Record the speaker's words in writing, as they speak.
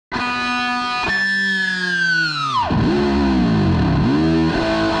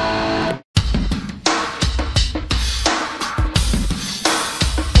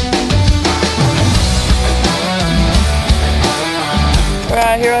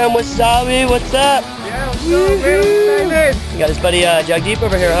Tandem, Wasabi, what's up? Yeah, what's up, man? You got his buddy Jagdeep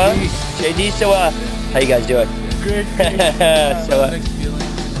over here, huh? JD, so how you guys doing? Great. So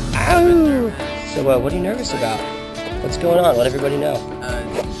what are you nervous about? What's going on? Let everybody know.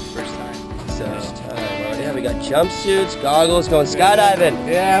 First time. So. First time. Well, yeah, we got jumpsuits, goggles, going skydiving.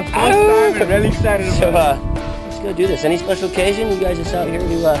 Yeah, first time. I'm really excited So about it. let's go do this. Any special occasion? You guys just out here to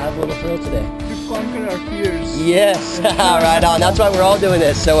have a little thrill today? To conquer our fears. Yes. Right on. That's why we're all doing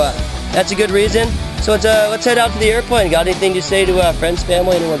this. So that's a good reason. So let's head out to the airplane. Got anything to say to friends,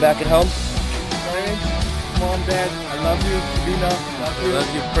 family, anyone back at home? Parents, mom, dad, I love you. Lena, love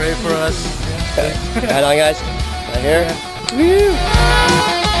you. Pray for us. Right on, guys. Right here. Woo!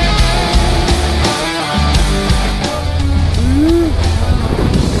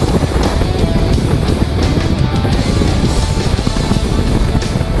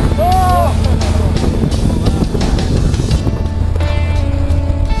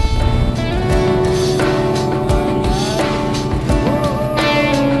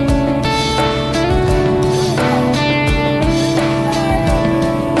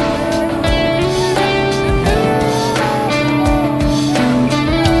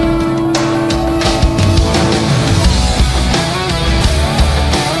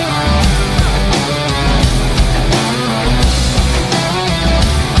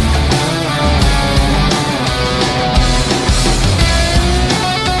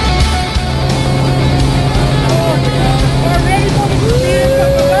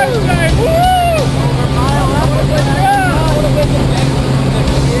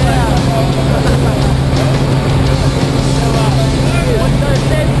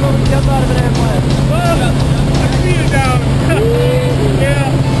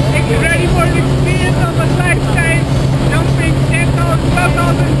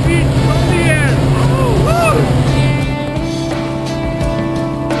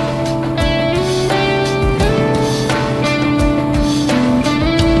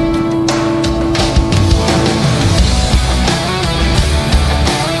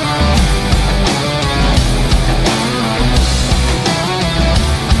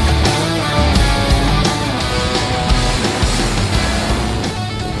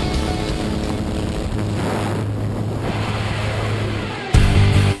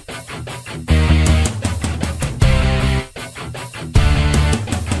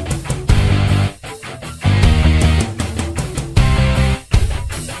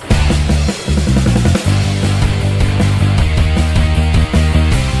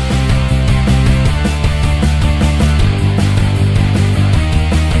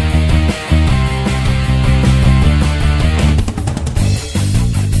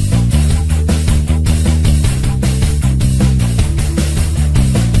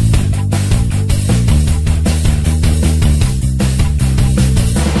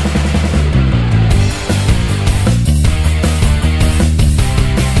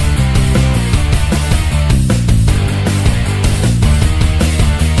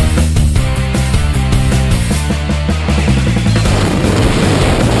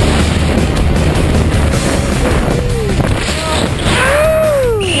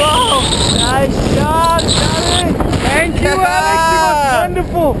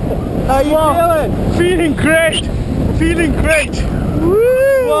 How you feeling? Feeling great. Feeling great.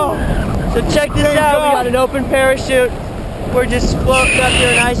 Woo! Whoa. So check this out. We got an open parachute. We're just floating up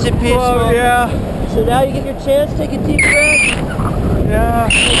here nice and peaceful. Whoa, yeah. So now you get your chance. Take a deep breath. Yeah.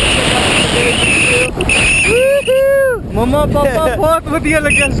 Mama, Papa, बहुत बढ़िया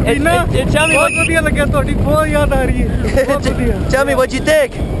लगा स्कीना. Tell me बहुत बढ़िया लगा थोड़ी बहुत याद आ रही है. बहुत बढ़िया. Tell me what you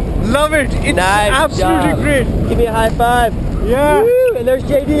think. Love it. It's nice absolutely job. great. Give me a high five. Yeah. Woo! And there's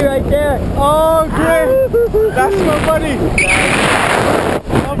JD right there. Oh, great. That's my buddy.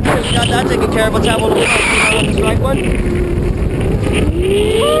 Got that taken care of. Let's have a little fun. On this right one.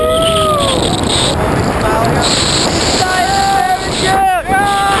 Smile here.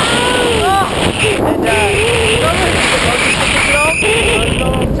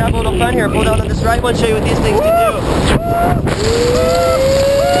 Let's have a little fun here. Pull down on this right one. Show you what these things can do.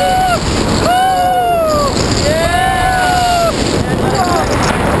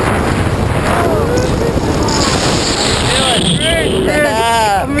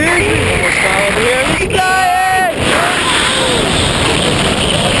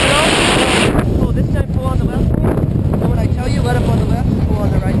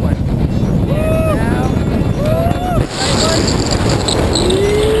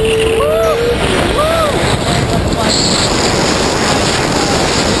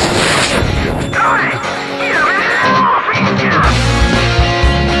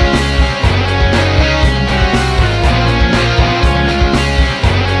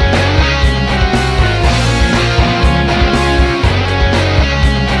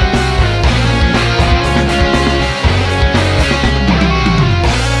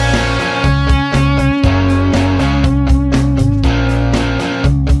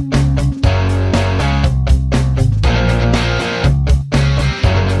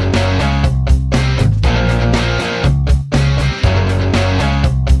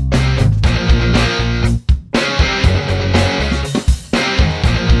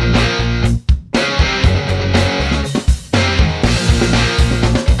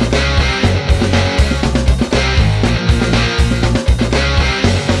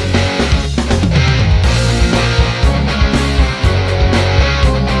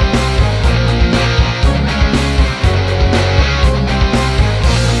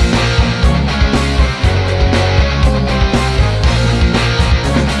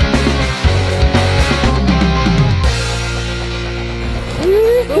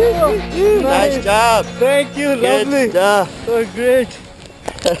 Nice job. Thank you, Good lovely. stuff. Oh, great.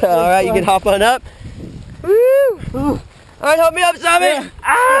 All right, you can hop on up. Woo! All right, help me up, Sammy. Yeah.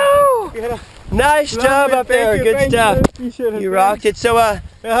 Ow! Get up. Nice job up there. Good stuff. You rocked it. So,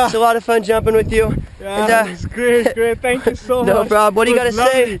 it's a lot of fun jumping with you. Yeah, it's great, great. Thank you so much. No problem. What do you got to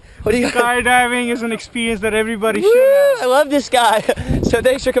say? What do you Skydiving is an experience that everybody should have. I love this guy. So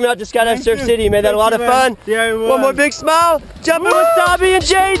thanks for coming out to Skydive Surfcity. You made that a lot of fun. Yeah, it was. One more big smile. Jumping with Sabi and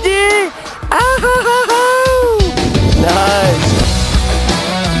JD. Nice.